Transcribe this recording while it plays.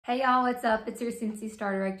Hey y'all, what's up? It's your Scentsy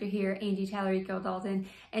Star Director here, Angie Dalton,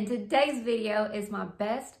 and today's video is my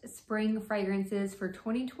best spring fragrances for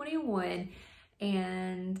 2021,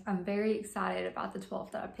 and I'm very excited about the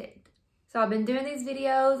 12 that I picked. So I've been doing these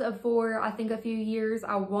videos for I think a few years.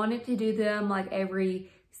 I wanted to do them like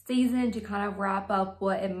every season to kind of wrap up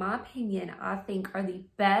what, in my opinion, I think are the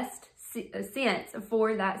best scents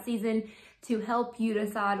for that season to help you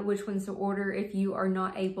decide which ones to order if you are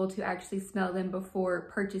not able to actually smell them before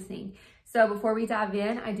purchasing. So before we dive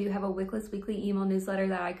in, I do have a Wickless weekly email newsletter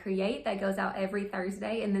that I create that goes out every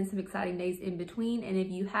Thursday and then some exciting days in between. And if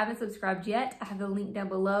you haven't subscribed yet, I have the link down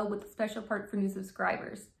below with a special perk for new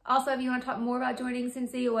subscribers. Also, if you want to talk more about joining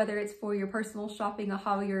Scentsy, whether it's for your personal shopping, a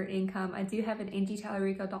hobby, or income, I do have an Angie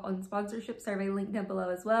Dalton sponsorship survey link down below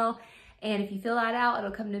as well. And if you fill that out,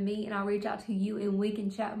 it'll come to me and I'll reach out to you and we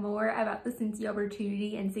can chat more about the Scentsy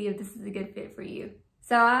opportunity and see if this is a good fit for you.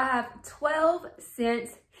 So I have 12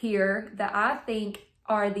 scents here that I think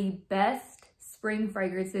are the best spring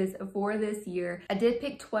fragrances for this year. I did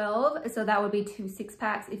pick 12, so that would be 2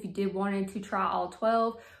 6-packs if you did wanted to try all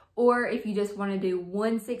 12, or if you just want to do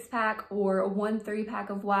 1 6-pack or 1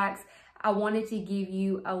 3-pack of wax. I wanted to give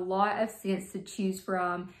you a lot of scents to choose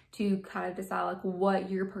from to kind of decide like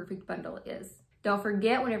what your perfect bundle is. Don't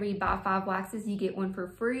forget, whenever you buy 5 waxes, you get 1 for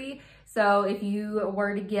free. So if you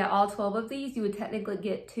were to get all 12 of these, you would technically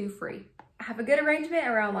get 2 free. I have a good arrangement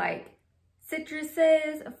around like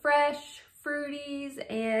citruses, fresh, fruities,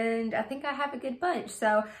 and I think I have a good bunch.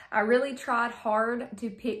 So I really tried hard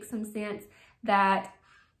to pick some scents that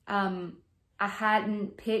I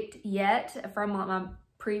hadn't picked yet from my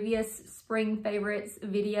previous spring favorites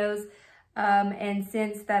videos, and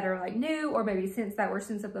scents that are like new, or maybe scents that were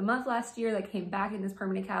scents of the month last year that came back in this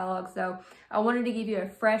permanent catalog. So I wanted to give you a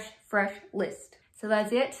fresh list. So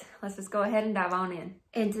that's it. Let's just go ahead and dive on in.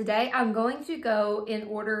 And today I'm going to go in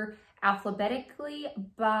order alphabetically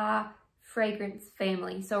by fragrance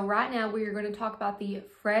family. So right now we are going to talk about the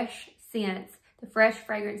fresh scents, the fresh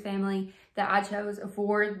fragrance family that I chose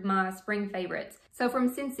for my spring favorites. So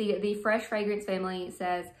from Scentsy, the fresh fragrance family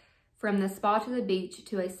says, from the spa to the beach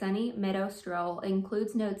to a sunny meadow stroll,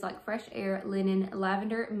 includes notes like fresh air, linen,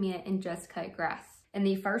 lavender, mint, and just cut grass. And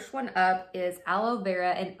the first one up is aloe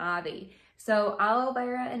vera and ivy. So aloe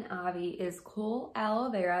vera and ivy is cool aloe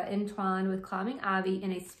vera entwined with climbing ivy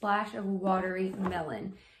and a splash of watery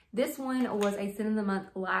melon. This one was a scent of the month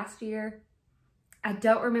last year. I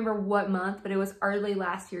don't remember what month, but it was early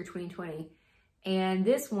last year, 2020. And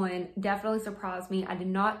this one definitely surprised me. I did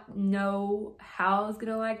not know how I was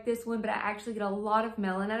gonna like this one, but I actually get a lot of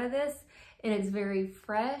melon out of this, and it's very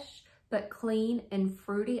fresh, but clean and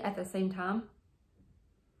fruity at the same time.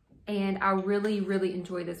 And I really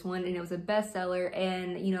enjoyed this one, and it was a bestseller,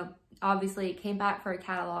 and you know, obviously it came back for a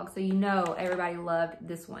catalog, so you know everybody loved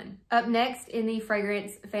this one. Up next in the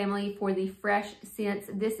fragrance family for the fresh scents,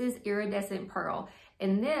 this is Iridescent Pearl,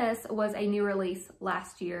 and this was a new release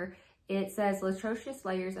last year. It says luscious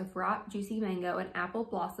layers of ripe, juicy mango and apple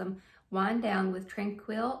blossom wind down with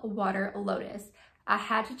tranquil water lotus. I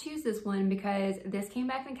had to choose this one because this came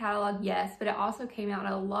back in the catalog, yes, but it also came out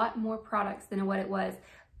in a lot more products than what it was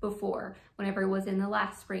before, whenever it was in the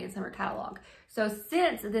last spring and summer catalog. So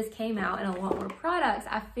since this came out in a lot more products,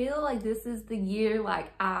 I feel like this is the year,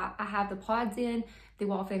 like I have the pods in the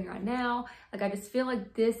wall fan right now. Like I just feel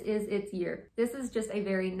like this is its year. This is just a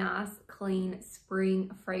very nice, clean spring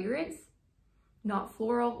fragrance. Not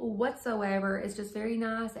floral whatsoever. It's just very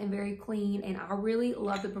nice and very clean, and I really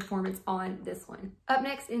love the performance on this one. Up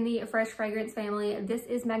next in the fresh fragrance family, this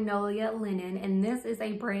is Magnolia Linen, and this is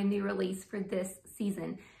a brand new release for this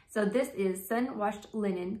season. So this is sun-washed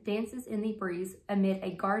linen dances in the breeze amid a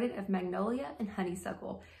garden of magnolia and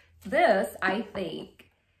honeysuckle. This, I think,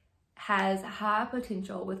 has high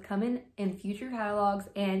potential with coming in future catalogs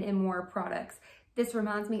and in more products. This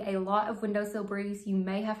reminds me a lot of Windowsill Breeze. You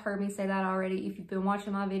may have heard me say that already if you've been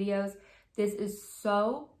watching my videos. This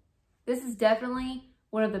is definitely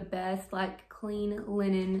one of the best like clean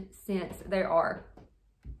linen scents there are.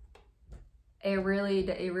 It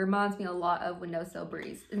reminds me a lot of Windowsill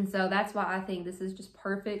Breeze. And so that's why I think this is just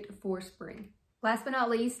perfect for spring. Last but not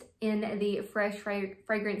least, in the fresh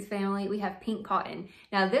fragrance family, we have Pink Cotton.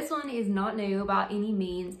 Now this one is not new by any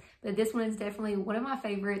means, but this one is definitely one of my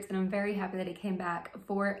favorites, and I'm very happy that it came back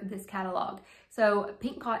for this catalog. So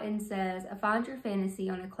Pink Cotton says, find your fantasy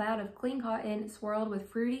on a cloud of clean cotton swirled with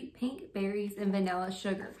fruity pink berries and vanilla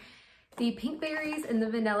sugar. The pink berries and the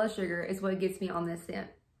vanilla sugar is what gets me on this scent.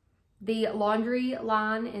 The laundry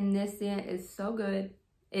line in this scent is so good.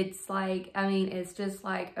 It's like, I mean, it's just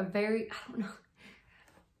like a very, I don't know.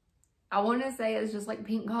 I want to say it's just like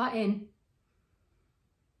pink cotton.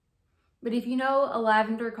 But if you know a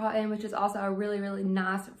lavender cotton, which is also a really, really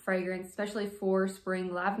nice fragrance, especially for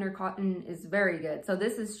spring, lavender cotton is very good. So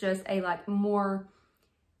this is just a like more,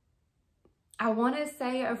 I want to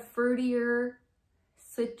say a fruitier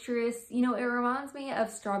citrus. You know, it reminds me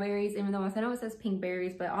of strawberries, even though I know it says pink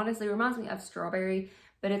berries, but honestly it reminds me of strawberry,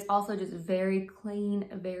 but it's also just very clean,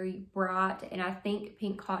 very bright. And I think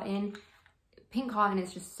pink cotton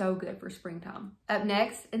is just so good for springtime. Up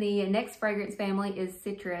next, the next fragrance family is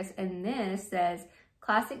citrus, and this says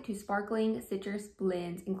classic to sparkling citrus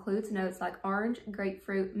blends, includes notes like orange,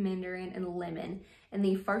 grapefruit, mandarin, and lemon. And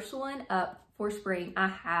the first one up for spring I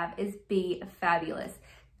have is Be Fabulous.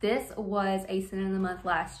 This was a scent of the month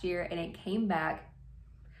last year and it came back.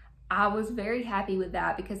 I was very happy with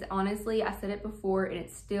that because honestly, I said it before and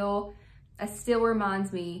it still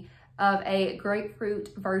reminds me of a grapefruit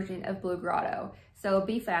version of Blue Grotto. So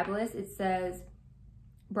Be Fabulous, it says,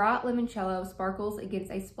 bright limoncello sparkles against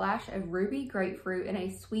a splash of ruby grapefruit and a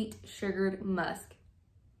sweet sugared musk.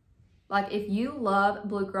 Like if you love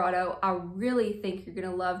Blue Grotto, I really think you're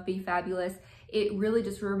gonna love Be Fabulous. It really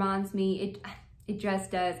just reminds me, it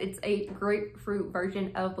just does. It's a grapefruit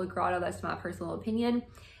version of Blue Grotto, that's my personal opinion.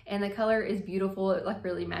 And the color is beautiful, it like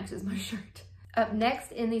really matches my shirt. Up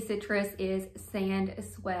next in the citrus is Sand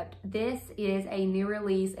Swept. This is a new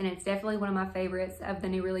release and it's definitely one of my favorites of the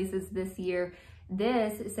new releases this year.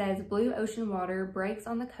 This says blue ocean water breaks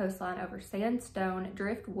on the coastline over sandstone,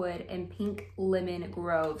 driftwood, and pink lemon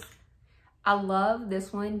groves. I love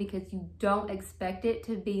this one because you don't expect it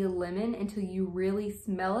to be lemon until you really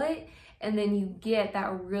smell it. And then you get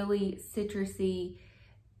that really citrusy,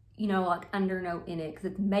 you know, like undernote in it because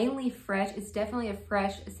it's mainly fresh. It's definitely a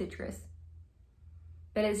fresh citrus.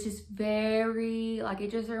 But it's just very, like,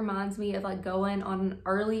 it just reminds me of like going on an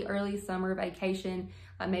early summer vacation,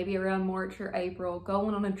 like maybe around March or April,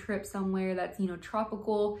 going on a trip somewhere that's, you know,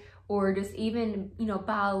 tropical or just even, you know,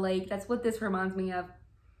 by a lake. That's what this reminds me of.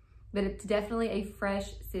 But it's definitely a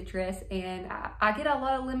fresh citrus and I get a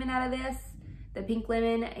lot of lemon out of this, the pink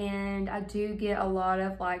lemon, and I do get a lot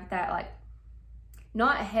of like that, like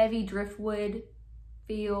not heavy driftwood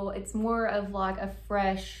feel. It's more of like a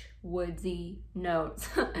fresh woodsy notes.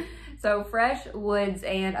 So fresh woods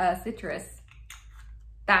and citrus.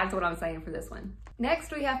 That's what I'm saying for this one.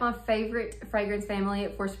 Next, we have my favorite fragrance family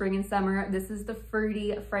for spring and summer. This is the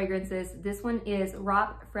fruity fragrances. This one is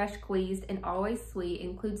ripe, fresh squeezed, and always sweet.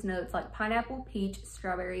 Includes notes like pineapple, peach,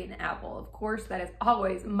 strawberry, and apple. Of course, that is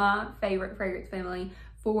always my favorite fragrance family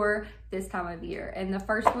for this time of year. And the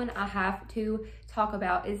first one I have to talk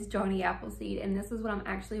about is Johnny Appleseed. And this is what I'm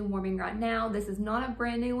actually warming right now. This is not a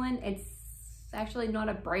brand new one. It's actually not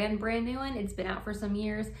a brand new one. It's been out for some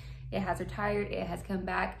years. It has retired, it has come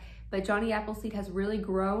back. But Johnny Appleseed has really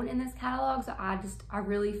grown in this catalog. So I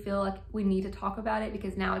really feel like we need to talk about it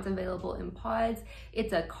because now it's available in pods.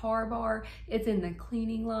 It's a car bar. It's in the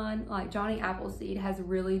cleaning line. Like Johnny Appleseed has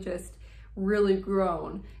really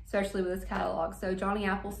grown, especially with this catalog. So Johnny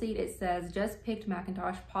Appleseed, it says, just picked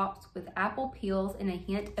Macintosh pops with apple peels and a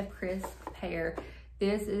hint of crisp pear.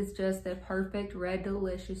 This is just the perfect red,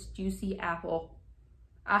 delicious, juicy apple.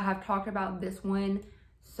 I have talked about this one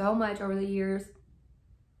so much over the years.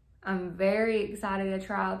 I'm very excited to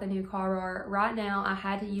try out the new car bar. Right now, I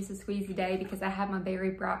had to use the Squeezy Day because I have my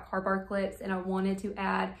very bright car bar clips and I wanted to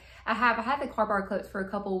add, I had the car bar clips for a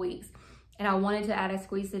couple weeks and I wanted to add a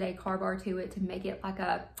Squeezy Day car bar to it to make it like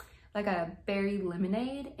a berry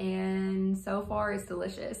lemonade, and so far it's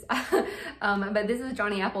delicious. But this is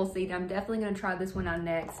Johnny Appleseed. I'm definitely gonna try this one out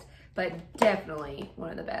next, but definitely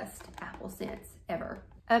one of the best apple scents ever.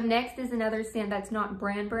 Up next is another scent that's not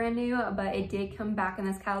brand new, but it did come back in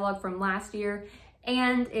this catalog from last year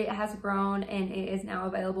and it has grown and it is now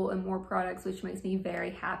available in more products, which makes me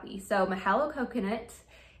very happy. So Mahalo Coconut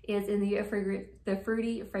is in the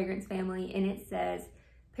fruity fragrance family, and it says,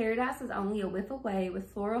 paradise is only a whiff away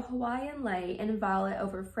with floral Hawaiian lei and violet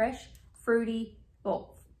over fresh, fruity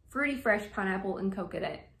fresh pineapple and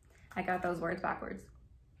coconut. I got those words backwards.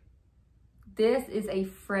 This is a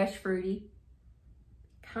fresh fruity.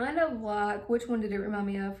 Kind of like, which one did it remind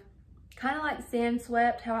me of? Kind of like Sand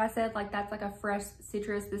Swept, how I said like that's like a fresh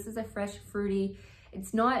citrus. This is a fresh fruity.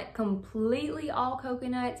 It's not completely all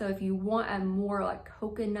coconut, so if you want a more like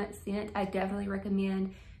coconut scent, I definitely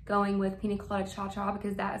recommend going with Pina Colada Cha Cha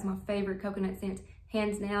because that is my favorite coconut scent.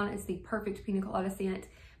 Hands down, it's the perfect Pina Colada scent.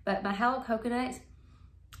 But Mahalo Coconut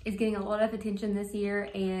is getting a lot of attention this year,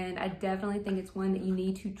 and I definitely think it's one that you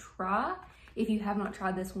need to try if you have not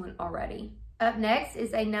tried this one already. Up next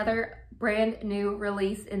is another brand new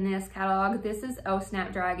release in this catalog. This is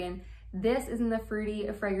Snapdragon. This is in the fruity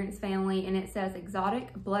fragrance family, and it says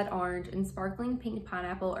exotic blood orange and sparkling pink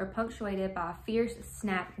pineapple are punctuated by fierce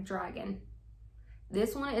Snapdragon.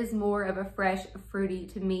 This one is more of a fresh fruity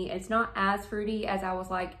to me. It's not as fruity as I was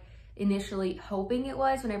like initially hoping it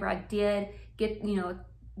was. Whenever I did get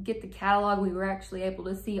the catalog, we were actually able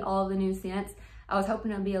to see all of the new scents. I was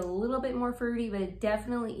hoping it'd be a little bit more fruity, but it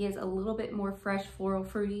definitely is a little bit more fresh floral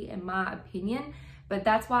fruity in my opinion. But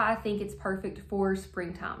that's why I think it's perfect for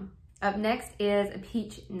springtime. Up next is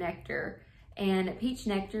Peach Nectar. And Peach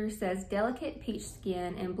Nectar says delicate peach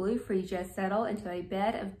skin and blue freesia settle into a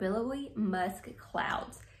bed of billowy musk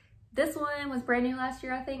clouds. This one was brand new last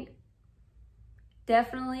year, I think.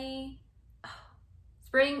 Definitely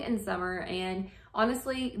spring and summer. And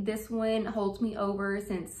honestly, this one holds me over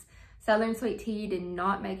since Southern Sweet Tea did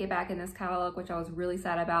not make it back in this catalog, which I was really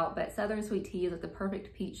sad about. But Southern Sweet Tea is like the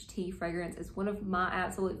perfect peach tea fragrance. It's one of my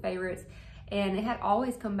absolute favorites. And it had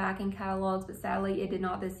always come back in catalogs, but sadly it did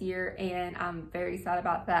not this year, and I'm very sad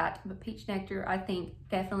about that. But Peach Nectar, I think,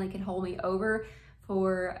 definitely can hold me over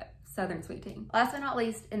for Southern Sweet Tea. Last but not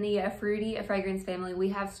least, in the fruity fragrance family, we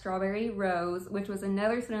have Strawberry Rose, which was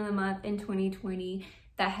another scent of the month in 2020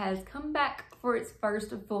 that has come back for its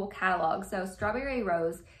first full catalog. So Strawberry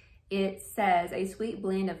Rose, it says a sweet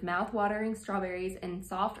blend of mouth-watering strawberries and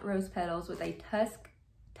soft rose petals with a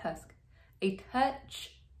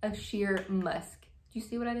touch of sheer musk. Do you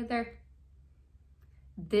see what I did there?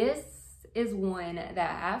 This is one that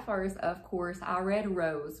at first, of course, I read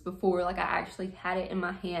rose before like I actually had it in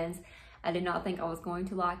my hands. I did not think I was going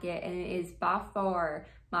to like it, and it is by far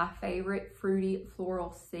my favorite fruity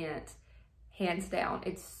floral scent, hands down.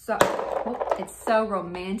 It's so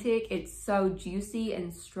romantic, it's so juicy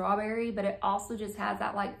and strawberry, but it also just has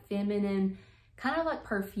that like feminine kind of like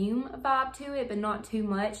perfume vibe to it, but not too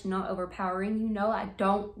much, not overpowering. You know, I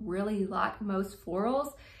don't really like most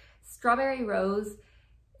florals. Strawberry Rose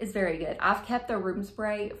is very good. I've kept the room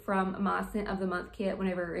spray from my scent of the month kit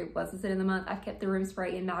whenever it was the scent of the month. I've kept the room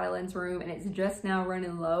spray in Madeline's room, and it's just now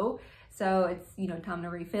running low. So it's, you know, time to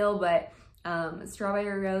refill, but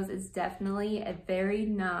Strawberry Rose is definitely a very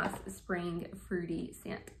nice spring fruity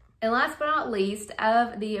scent. And last but not least,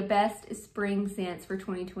 of the best spring scents for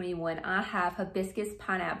 2021, I have Hibiscus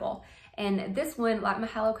Pineapple. And this one, like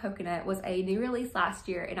Mahalo Coconut, was a new release last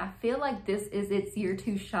year, and I feel like this is its year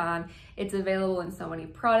to shine. It's available in so many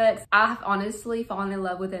products. I've honestly fallen in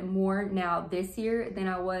love with it more now this year than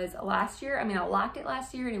I was last year. I mean, I liked it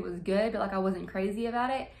last year and it was good, but like I wasn't crazy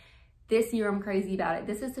about it. This year I'm crazy about it.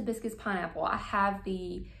 This is Hibiscus Pineapple. I have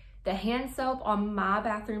the hand soap on my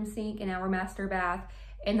bathroom sink in our master bath.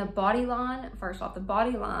 And the body line, first off, the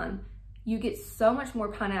body line, you get so much more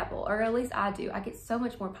pineapple, or at least I do. I get so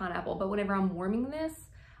much more pineapple, but whenever I'm warming this,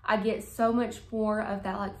 I get so much more of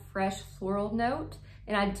that like fresh floral note.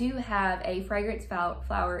 And I do have a fragrance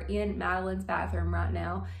flower in Madeline's bathroom right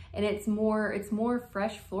now, and it's more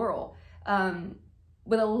fresh floral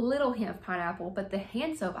with a little hint of pineapple. But the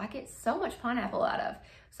hand soap, I get so much pineapple out of.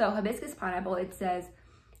 So Hibiscus Pineapple, it says,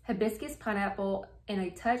 Hibiscus Pineapple and a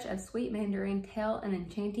touch of sweet mandarin tell an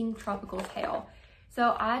enchanting tropical tale.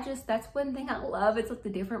 So that's one thing I love. It's like the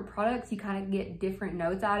different products you kind of get different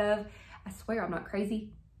notes out of. I swear I'm not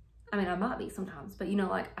crazy. I mean, I might be sometimes, but you know,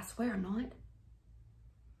 like I swear I'm not.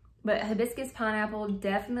 But Hibiscus Pineapple,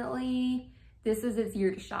 definitely, this is its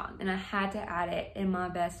year to shine, and I had to add it in my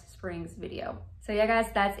best springs video. So yeah, guys,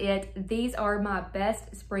 that's it. These are my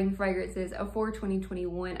best spring fragrances for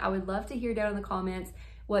 2021. I would love to hear down in the comments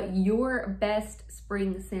what your best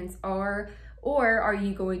spring scents are. Or are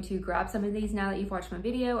you going to grab some of these now that you've watched my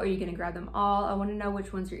video? Or are you going to grab them all? I want to know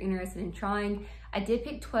which ones you're interested in trying. I did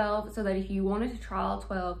pick 12 so that if you wanted to try all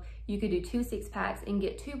 12, you could do 2 6-packs and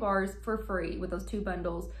get 2 bars for free with those 2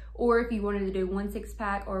 bundles. Or if you wanted to do 1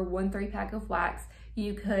 6-pack or 1 3-pack of wax,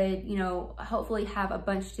 you could, you know, hopefully have a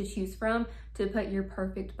bunch to choose from to put your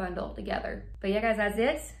perfect bundle together. But yeah, guys, that's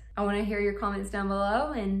it. I want to hear your comments down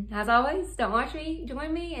below. And as always, don't watch me,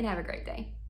 join me, and have a great day.